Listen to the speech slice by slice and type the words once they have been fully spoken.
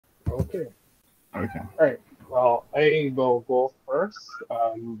Okay. Okay. All right. Well, I will go first.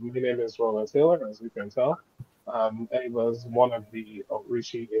 My name is Roland Taylor, as you can tell. I was one of the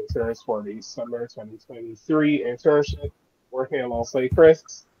Outreachy interns for the summer 2023 internship, working alongside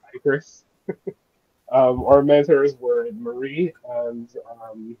Chris. Hi, Chris. Our mentors were Marie and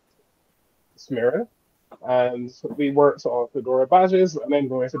Smira, and we worked on Fedora Badges, and I'm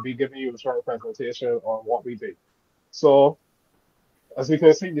going to be giving you a short presentation on what we did. So, as you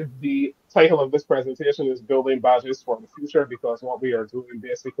can see, the title of this presentation is Building Badges for the Future, because what we are doing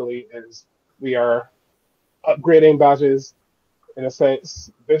basically is we are upgrading badges in a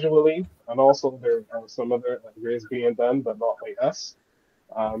sense visually, and also there are some other upgrades being done, but not by us.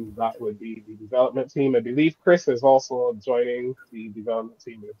 That would be the development team. I believe Chris is also joining the development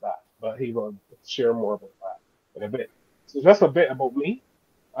team with that, but he will share more about that in a bit. So just a bit about me.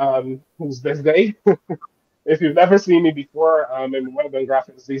 Who's this guy? If you've never seen me before, I'm a web and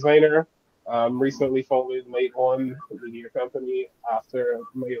graphics designer. Recently founded my own media company after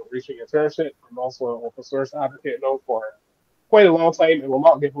my reaching internship. I'm also an open source advocate now for quite a long time. It will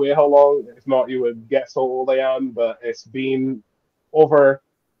not give away how long. If not, you would guess how old I am, but it's been over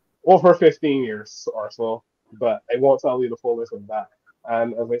 15 years or so. But I won't tell you the fullness of that.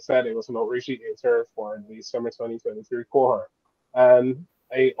 And as I said, it was an Outreachy intern for the summer 2023 cohort. And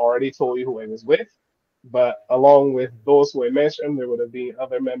I already told you who I was with. But along with those who I mentioned, there would have been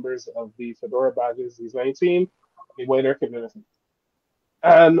other members of the Fedora Badges design team, the wider community.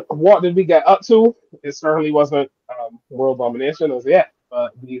 And what did we get up to? It certainly wasn't world domination as yet,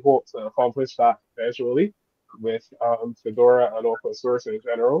 but we hope to accomplish that eventually with Fedora and open source in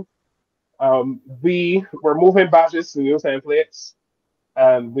general. We were moving badges to new templates,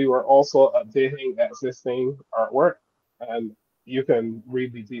 and we were also updating existing artwork. And you can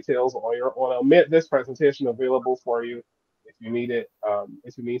read the details on your own. I'll make this presentation available for you if you need it,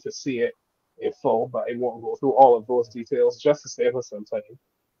 if you need to see it in full, but I won't go through all of those details just to save us some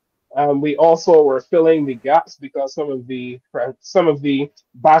time. We also were filling the gaps because some of the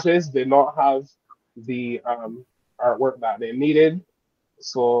badges did not have the artwork that they needed.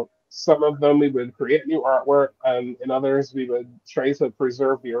 So some of them we would create new artwork, and in others we would try to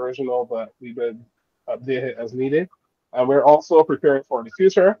preserve the original, but we would update it as needed. And we're also preparing for the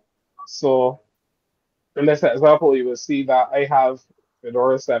future. So in this example, you will see that I have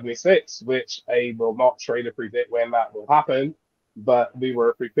Fedora 76, which I will not try to predict when that will happen, but we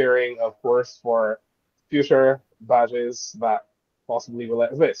were preparing, of course, for future badges that possibly will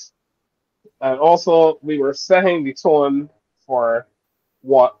exist. And also, we were setting the tone for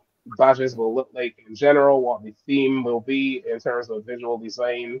what badges will look like in general, what the theme will be in terms of visual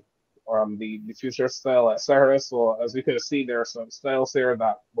design, the future style, etc. So as you can see, there are some styles here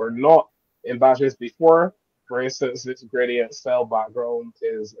that were not in badges before. For instance, this gradient style background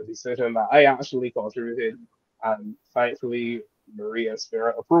is a decision that I actually contributed, and thankfully Marie and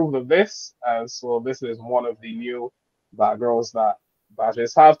Spirit approved of this. And so this is one of the new backgrounds that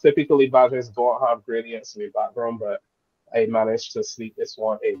badges have. Typically, badges don't have gradients in the background, but I managed to sneak this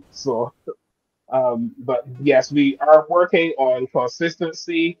one in. So, but yes, we are working on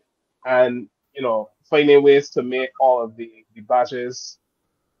consistency and finding ways to make all of the badges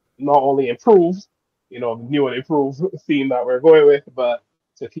not only improved, new and improved theme that we're going with, but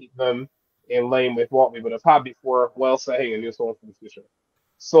to keep them in line with what we would have had before while setting a new tone for the future.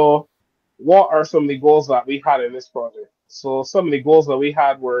 So, what are some of the goals that we had in this project? So, some of the goals that we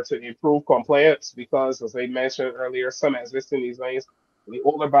had were to improve compliance because, as I mentioned earlier, some existing designs, the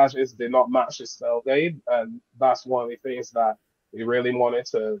older badges did not match the style guide, and that's one of the things that we really wanted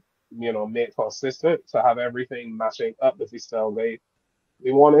to, make consistent to have everything matching up with the style guide.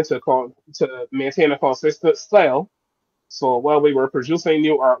 We wanted to maintain a consistent style. So while we were producing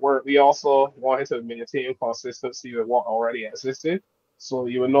new artwork, we also wanted to maintain consistency with what already existed. So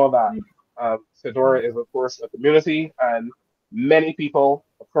you would know that Fedora is, of course, a community, and many people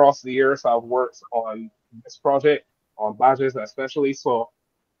across the years have worked on this project, on badges especially. So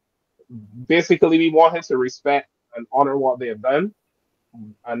basically, we wanted to respect and honor what they have done,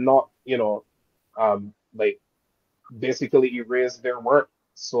 and not, like basically erase their work.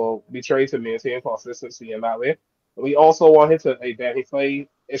 So we try to maintain consistency in that way. We also wanted to identify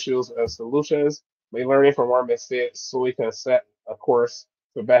issues and solutions by learning from our mistakes so we can set a course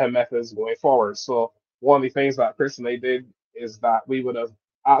for better methods going forward. So one of the things that Chris and I did is that we would have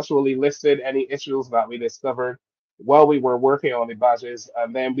actually listed any issues that we discovered while we were working on the badges,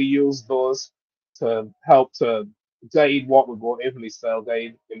 and then we used those to help to guide what would go into the style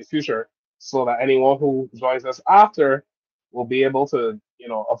guide in the future so that anyone who joins us after will be able to,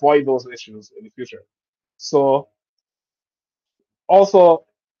 avoid those issues in the future. So also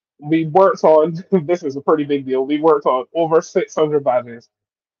we worked on this is a pretty big deal. We worked on over 600 badges,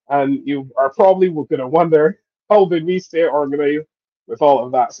 and you are probably going to wonder how did we stay organized with all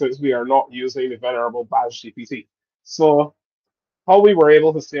of that since we are not using the venerable Badge GPT. So how we were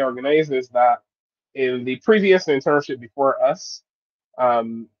able to stay organized is that in the previous internship before us,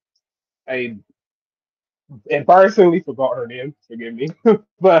 um, I embarrassingly forgot her name. Forgive me,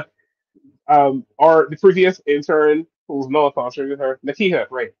 but our the previous intern who's no contract with her, Nakia,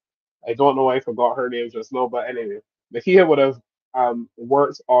 right? I don't know why I forgot her name just now, but anyway, Nakia would have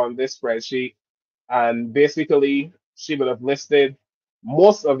worked on this spreadsheet, and basically she would have listed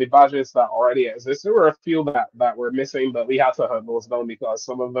most of the badges that already exist. There were a few that were missing, but we had to hunt those down because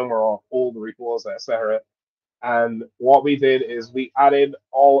some of them were all old repos, etc. And what we did is we added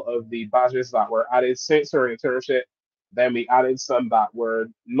all of the badges that were added since our internship. Then we added some that were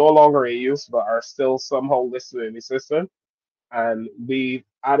no longer in use but are still somehow listed in the system. And we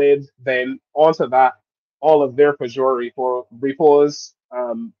added then onto that all of their Peugeot repos.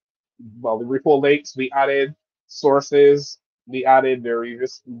 Well, the repo links, we added sources, we added their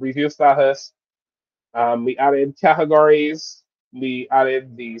review status, we added categories. We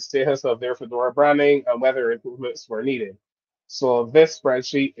added the status of their Fedora branding and whether improvements were needed. So this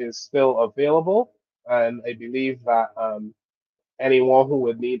spreadsheet is still available, and I believe that anyone who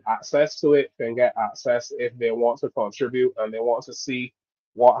would need access to it can get access if they want to contribute and they want to see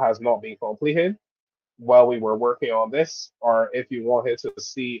what has not been completed while we were working on this, or if you wanted to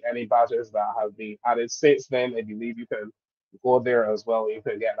see any badges that have been added since then, I believe you can go there as well. You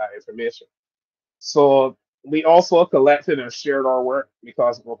can get that information. So we also collected and shared our work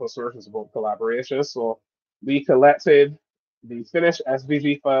because open source is about collaboration. So we collected the finished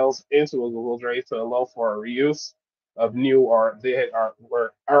SVG files into a Google Drive to allow for a reuse of new or updated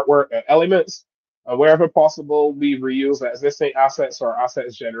artwork and elements. And wherever possible, we reuse existing assets or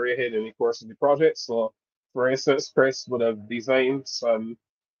assets generated in the course of the project. So, for instance, Chris would have designed some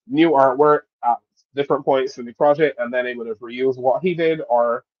new artwork at different points in the project, and then he would have reused what he did,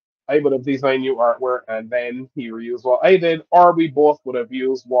 or I would have designed new artwork and then he reused what I did, or we both would have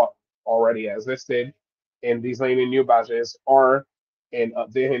used what already existed in designing new badges or in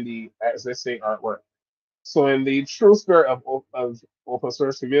updating the existing artwork. So, in the true spirit of open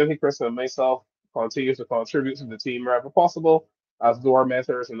source community, Chris and myself continue to contribute to the team wherever possible, as do our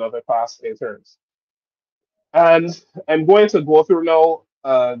mentors and other past interns. And I'm going to go through now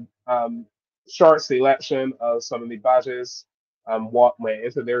short selection of some of the badges, what went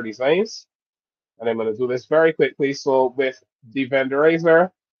into their designs. And I'm going to do this very quickly. So with the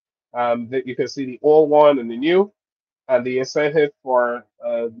vendorizer, that you can see the old one and the new. And the incentive for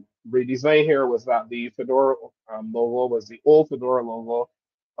redesign here was that the Fedora logo was the old Fedora logo.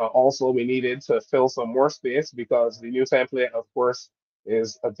 Also, we needed to fill some more space because the new template, of course,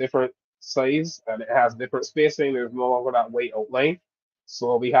 is a different size and it has different spacing. There's no longer that white outline.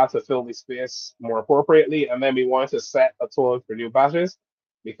 So we had to fill the space more appropriately. And then we wanted to set a tone for new badges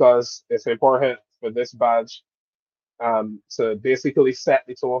because it's important for this badge to basically set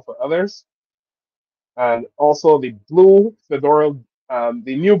the tone for others. And also the blue Fedora,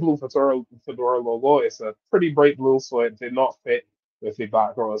 the new blue Fedora logo is a pretty bright blue, so it did not fit with the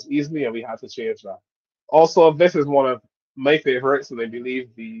background as easily, and we had to change that. Also, this is one of my favorites, and I believe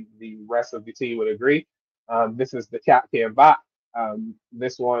the rest of the team would agree. This is the cat came back.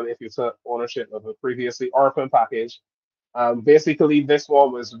 This one, if you took ownership of a previously orphan package, basically this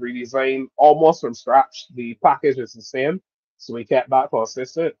one was redesigned almost from scratch. The package is the same, so we kept that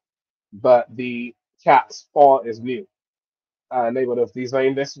consistent, but the cat's paw is new. And they would have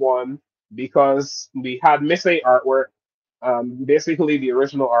designed this one because we had missing artwork. Basically, the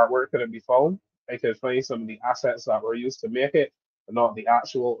original artwork couldn't be found. I could find some of the assets that were used to make it, but not the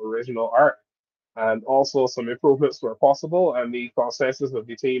actual original art. And also, some improvements were possible. And the consensus of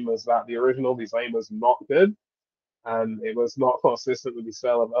the team was that the original design was not good and it was not consistent with the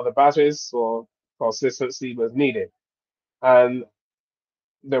style of other badges. So, consistency was needed. And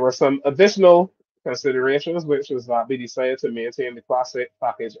there were some additional considerations, which was that we decided to maintain the classic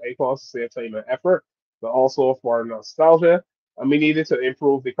package icons to save time and effort, but also for nostalgia. And we needed to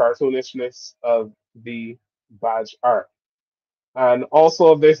improve the cartoonishness of the badge art. And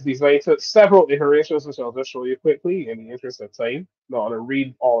also, this design took several iterations, which I'll just show you quickly in the interest of time. Not going to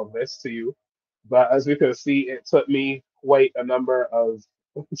read all of this to you, but as you can see, it took me quite a number of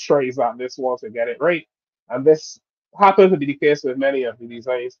tries at this one to get it right. And this happened to be the case with many of the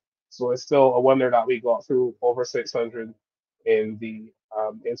designs. So it's still a wonder that we got through over 600 in the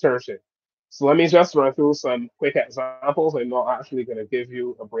internship. So let me just run through some quick examples. I'm not actually going to give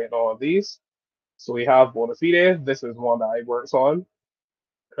you a breakdown of these. So we have Bonafide. This is one that I worked on.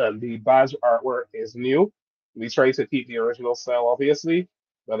 And the badge artwork is new. We try to keep the original style, obviously,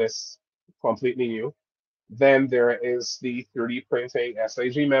 but it's completely new. Then there is the 3D printing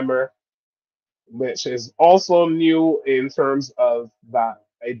SIG member, which is also new in terms of that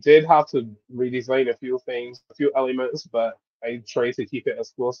I did have to redesign a few things, a few elements, but I try to keep it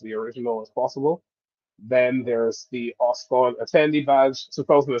as close to the original as possible. Then there's the OSCON attendee badge,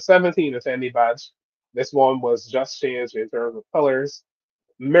 2017 attendee badge. This one was just changed in terms of colors.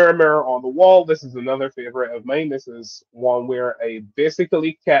 Mirror Mirror on the Wall. This is another favorite of mine. This is one where I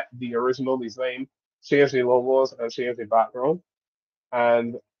basically kept the original design, changed the logos, and changed the background.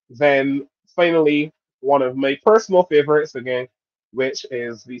 And then finally, one of my personal favorites again, which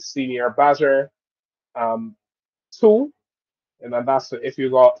is the Senior Badger um, 2. And then that's if you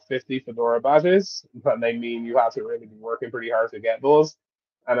got 50 Fedora badges, but I mean you have to really be working pretty hard to get those.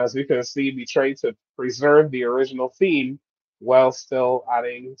 And as we can see, we try to preserve the original theme while still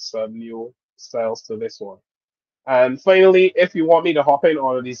adding some new styles to this one. And finally, if you want me to hop in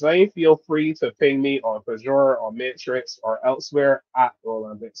on a design, feel free to ping me on Fedora or Matrix or elsewhere at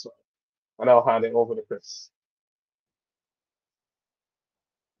Roland. And I'll hand it over to Chris.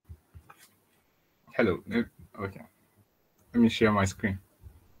 Hello. Okay. Let me share my screen.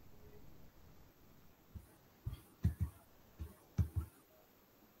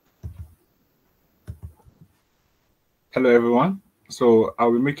 Hello, everyone. So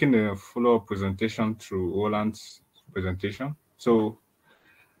I'll be making a follow-up presentation through Roland's presentation. So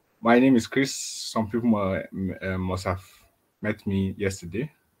my name is Chris. Some people must have met me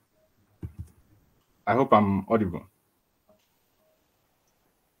yesterday. I hope I'm audible.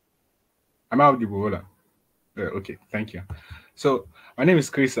 Am I audible, Roland? Okay, thank you. So my name is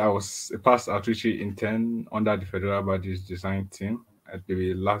Chris. I was a past Outreachy intern under the Fedora Badge design team at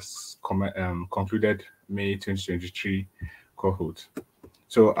the last concluded May 2023 cohort.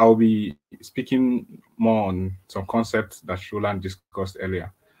 So I'll be speaking more on some concepts that Roland discussed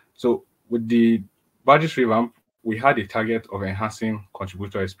earlier. So with the badges revamp, we had a target of enhancing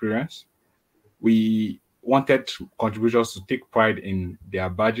contributor experience. We wanted contributors to take pride in their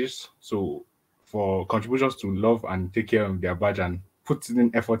badges. So for contributors to love and take care of their badge and put in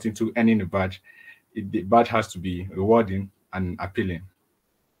effort into earning a badge, the badge has to be rewarding and appealing.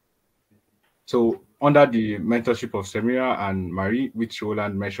 So under the mentorship of Samira and Marie, which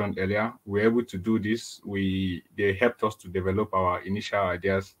Roland mentioned earlier, we were able to do this. They helped us to develop our initial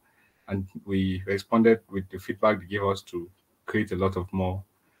ideas, and we responded with the feedback they gave us to create a lot of more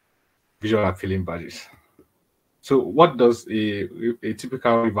visual appealing badges. So what does a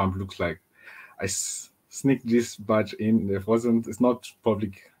typical revamp look like? I sneaked this badge in. It's not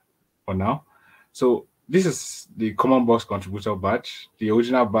public for now. So this is the common box contributor badge. The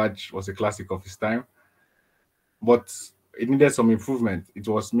original badge was a classic of its time, but it needed some improvement. It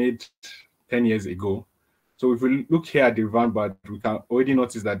was made 10 years ago. So if we look here at the revamp badge, we can already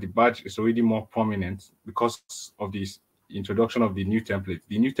notice that the badge is already more prominent because of this introduction of the new template.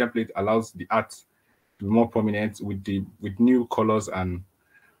 The new template allows the art to be more prominent with new colors and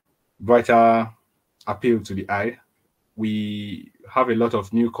brighter appeal to the eye. We have a lot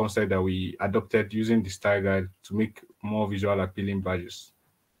of new concepts that we adopted using the style guide to make more visual appealing badges.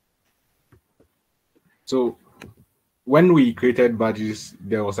 So when we created badges,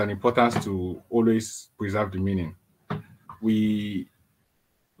 there was an importance to always preserve the meaning. We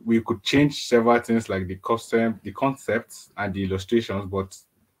could change several things like the concepts and the illustrations, but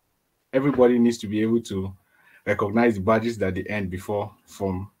everybody needs to be able to recognize the badges that they end before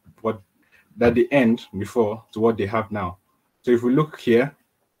from what that they end before to what they have now. So if we look here,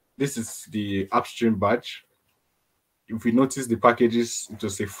 this is the upstream badge. If we notice the packages, it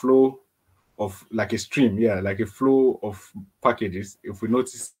was a flow of like a stream, like a flow of packages. If we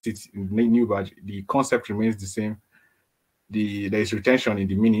notice it in the new badge, the concept remains the same. There is retention in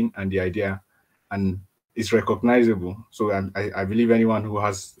the meaning and the idea, and it's recognizable. So I believe anyone who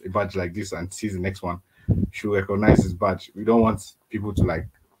has a badge like this and sees the next one should recognize this badge. We don't want people to like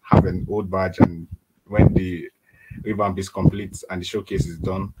have an old badge and when the revamp is complete and the showcase is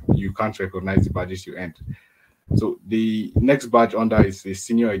done, you can't recognize the badges you earned. So the next badge under is a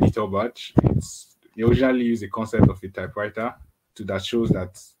senior editor badge. They originally use the concept of a typewriter that shows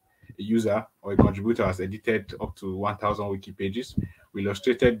that a user or a contributor has edited up to 1,000 wiki pages. We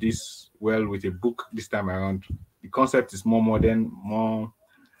illustrated this well with a book this time around. The concept is more modern,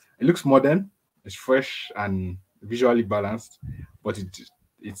 it looks modern, it's fresh and visually balanced, but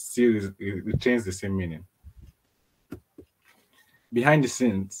it still retains the same meaning. Behind the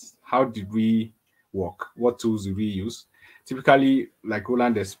scenes, how did we work? What tools did we use? Typically, like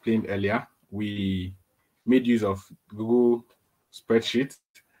Roland explained earlier, we made use of Google spreadsheet.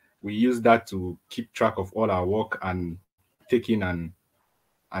 We use that to keep track of all our work and taking and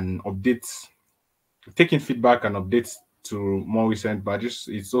updates, taking feedback and updates to more recent badges.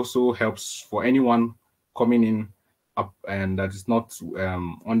 It also helps for anyone coming in up and that is not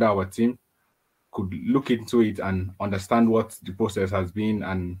under our team could look into it and understand what the process has been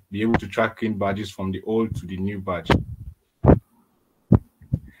and be able to track in badges from the old to the new badge.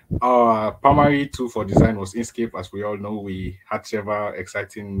 Our primary tool for design was Inkscape. As we all know, we had several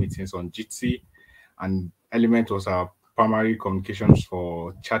exciting meetings on Jitsi, and Element was our primary communications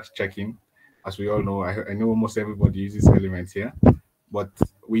for chat checking. As we all know, I know almost everybody uses Element here, but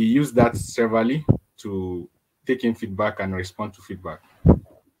we use that severally to take in feedback and respond to feedback.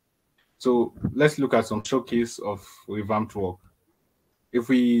 So let's look at some showcase of revamped work. If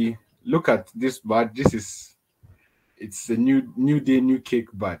we look at this badge, it's a new day, new cake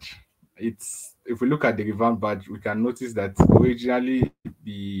badge. It's if we look at the revamped badge, we can notice that originally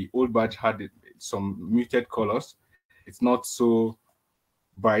the old badge had some muted colors. It's not so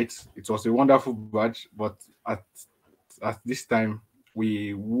bright. It was a wonderful badge, but at this time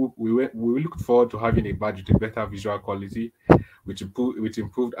we looked forward to having a badge with a better visual quality, with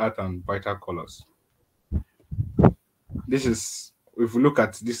improved art and brighter colors. This is if we look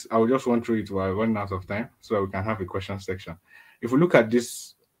at this, I will just run through it while running out of time so that we can have a question section. If we look at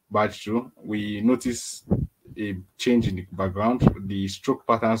this badge too, we notice a change in the background. The stroke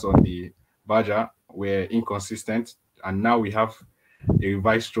patterns on the badger were inconsistent, and now we have a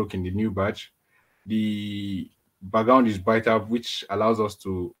revised stroke in the new badge. The background is brighter, which allows us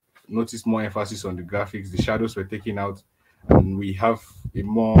to notice more emphasis on the graphics. The shadows were taken out, and we have a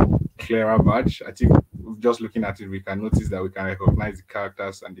more clearer badge. I think just looking at it, we can notice that we can recognize the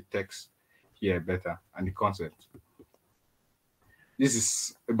characters and the text here better and the concept. This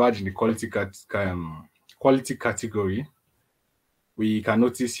is a badge in the quality category. We can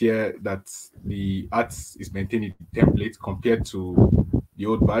notice here that the art is maintained in template compared to the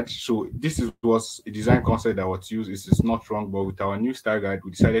old badge. So was a design concept that was used. It's not wrong, but with our new style guide,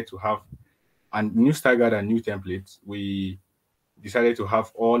 we decided to have a new style guide and new templates. We decided to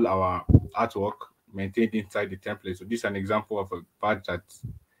have all our artwork maintained inside the template. So this is an example of a badge that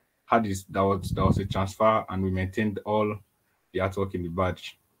had this that was a transfer, and we maintained all the artwork in the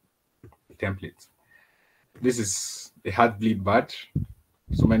badge template. This is a Heartbleed badge.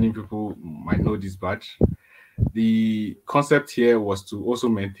 So many people might know this badge. The concept here was to also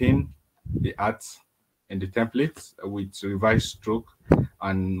maintain the art in the template with revised stroke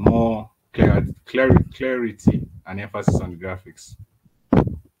and more clarity and emphasis on the graphics.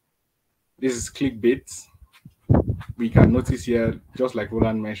 This is clickbait. We can notice here, just like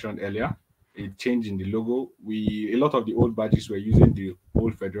Roland mentioned earlier, a change in the logo. A lot of the old badges were using the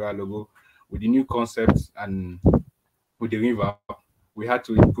old Fedora logo. With the new concepts and with the revamp, we had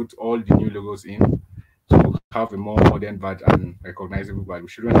to input all the new logos in to have a more modern badge and recognizable badge. We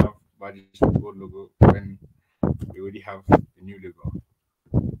shouldn't have badges with the old logo when we already have the new logo.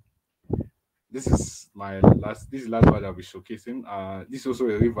 This is the last badge I'll be showcasing. This is also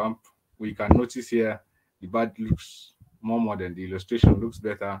a revamp. We can notice here the badge looks more modern, the illustration looks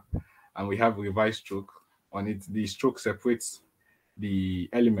better, and we have revised stroke on it. The stroke separates the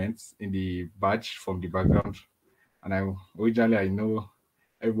elements in the badge from the background. And I know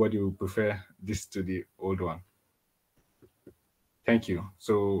everybody will prefer this to the old one. Thank you.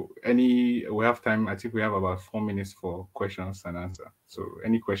 So we have time. I think we have about 4 minutes for questions and answer. So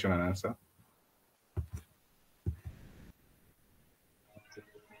any question and answer?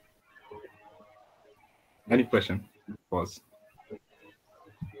 Any question? Pause.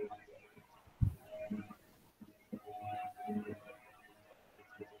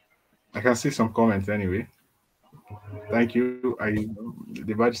 I can see some comments anyway. Thank you.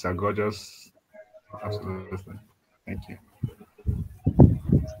 The badges are gorgeous. Absolutely. Thank you.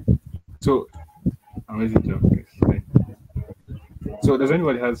 So amazing job, guys. So does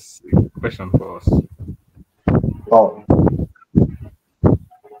anybody has a question for us? Oh.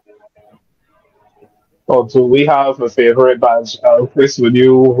 Oh, do we have a favorite badge? Chris, would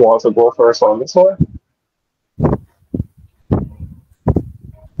you want to go first on this one?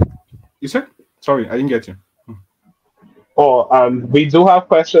 You said? Sorry, I didn't get you. Oh, we do have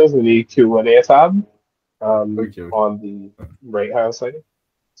questions in the Q&A tab Okay. on the right-hand side.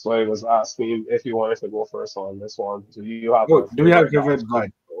 So I was asking if you wanted to go first on this one. Do you have do we have a favorite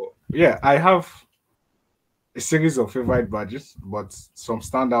badge? Yeah, I have a series of favorite badges, but some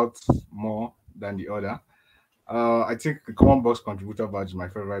stand out more than the other. I think the Common Box Contributor badge is my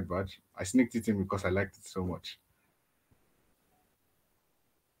favorite badge. I sneaked it in because I liked it so much.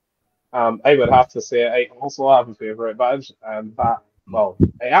 I would have to say I also have a favorite badge, and that well,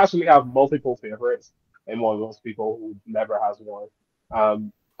 I actually have multiple favorites. I'm one of those people who never has one.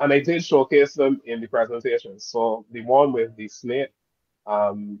 And I did showcase them in the presentation. So the one with the snake,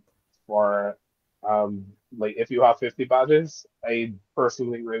 um, for like if you have 50 badges, I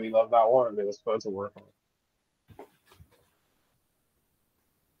personally really love that one, and it was fun to work on.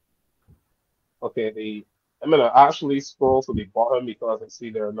 Okay, I'm gonna actually scroll to the bottom because I see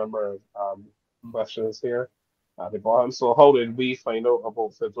there are a number of questions here at the bottom. So how did we find out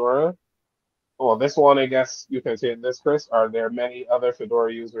about Fedora? Oh, this one, I guess you can take this, Chris. Are there many other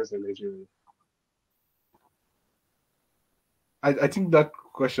Fedora users in Nigeria? I think that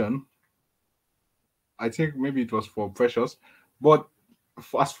question, I think maybe it was for Precious, but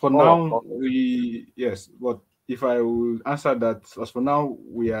as for Oh, now, okay. yes, but if I will answer that, as for now,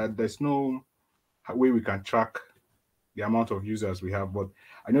 there's no way we can track the amount of users we have, but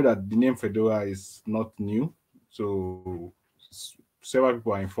I know that the name Fedora is not new, so several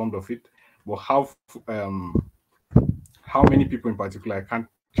people are informed of it. But how many people in particular, I can't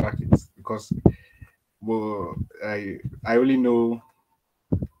track it because, well, I only know,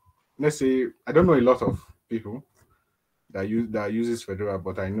 let's say I don't know a lot of people that uses Fedora,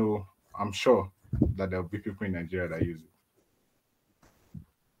 but I'm sure that there'll be people in Nigeria that use it.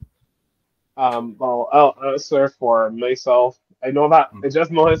 Well, I'll answer for myself. I know that Mm. I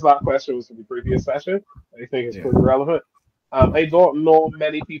just noticed that question was from the previous session. I think it's Yeah. pretty relevant. I don't know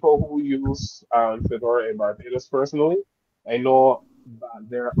many people who use Fedora in Barbados personally. I know that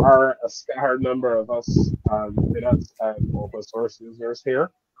there are a scattered number of us Linux and open source users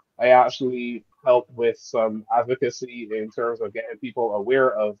here. I actually help with some advocacy in terms of getting people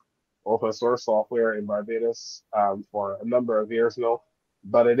aware of open source software in Barbados for a number of years now,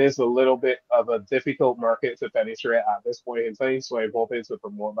 but it is a little bit of a difficult market to penetrate at this point in time. So I'm hoping to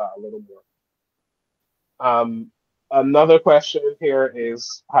promote that a little more. Um, Another question here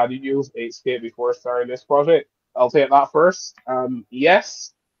is, how do you use 8 before starting this project? I'll take that first.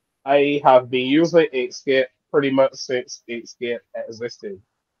 Yes, I have been using 8 pretty much since 8 existed.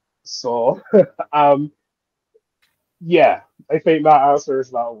 So, um, yeah, I think that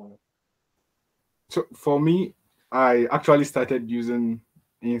answers that one. So for me, I actually started using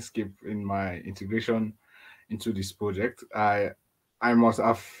Inkscape in my integration into this project. I must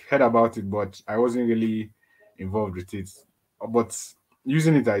have heard about it, but I wasn't really involved with it. But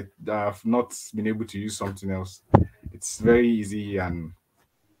using it, I've not been able to use something else. It's very easy, and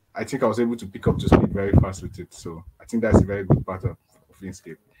I think I was able to pick up to speed very fast with it. So I think that's a very good part of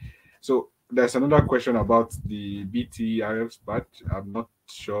Inkscape. So there's another question about the BTRF's badge. I'm not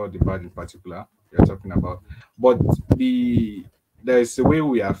sure the badge in particular you're talking about, but there's a way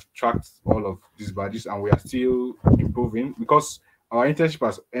we have tracked all of these badges, and we are still improving because our internship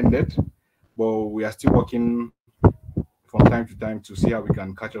has ended, but we are still working from time to time to see how we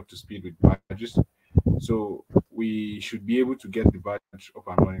can catch up to speed with badges. So we should be able to get the badge up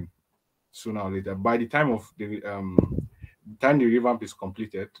and running sooner or later. By the time the revamp is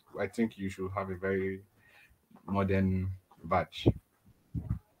completed, I think you should have a very modern badge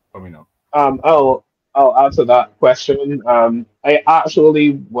coming up. Um, I'll I'll answer that question. I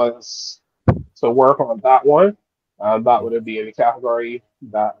actually was to work on that one. That would be in the category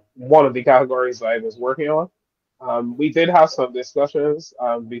that one of the categories I was working on. We did have some discussions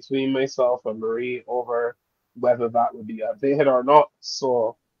between myself and Marie over whether that would be updated or not.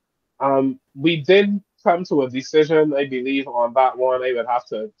 So we did come to a decision, I believe, on that one. I would have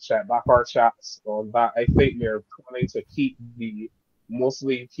to check back our chats on that. I think we're planning to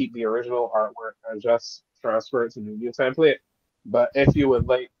mostly keep the original artwork and just transfer it to the new template. But if you would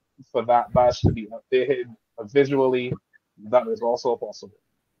like for that badge to be updated visually, that is also possible.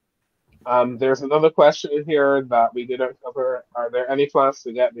 There's another question here that we didn't cover. Are there any plans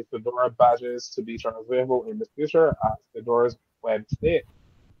to get the Fedora badges to be transferable in the future at Fedora's website?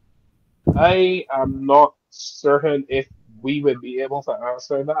 I am not certain if we would be able to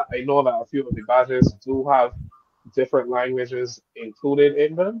answer that. I know that a few of the badges do have different languages included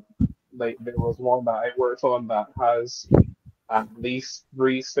in them. Like there was one that I worked on that has at least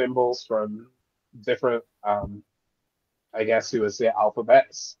 3 symbols from different, I guess you would say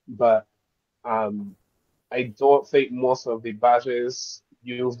alphabets, but um, I don't think most of the badges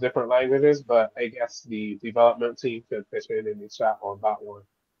use different languages, but I guess the development team could pitch in the chat on that one.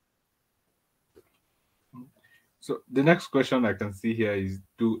 So the next question I can see here is: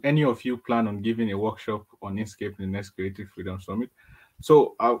 do any of you plan on giving a workshop on Inkscape in the next Creative Freedom Summit?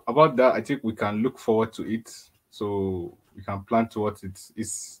 So about that, I think we can look forward to it. So we can plan towards it.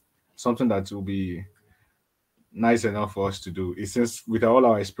 It's something that will be nice enough for us to do. It since with all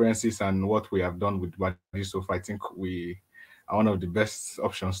our experiences and what we have done with Badi so far, I think we are one of the best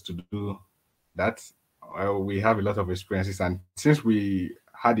options to do that. We have a lot of experiences, and since we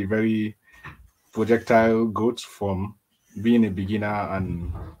had a very projectile growth from being a beginner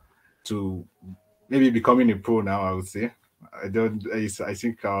and to maybe becoming a pro now, I would say. I don't. I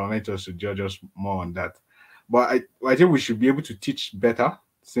think our mentors should judge us more on that. But I think we should be able to teach better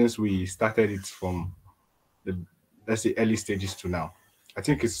since we started it from the, let's say, early stages to now. I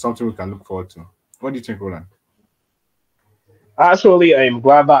think it's something we can look forward to. What do you think, Roland? Actually, I'm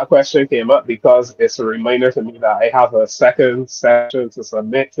glad that question came up because it's a reminder to me that I have a second session to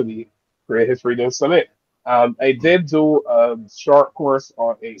submit to the Creative Freedom Summit. I did do a short course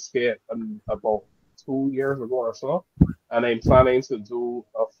on a skate about 2 years ago or so, and I'm planning to do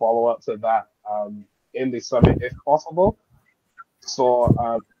a follow up to that in the summit if possible.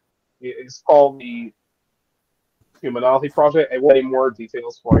 So it's called the Humanity Project. I will have more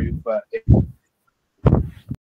details for you, but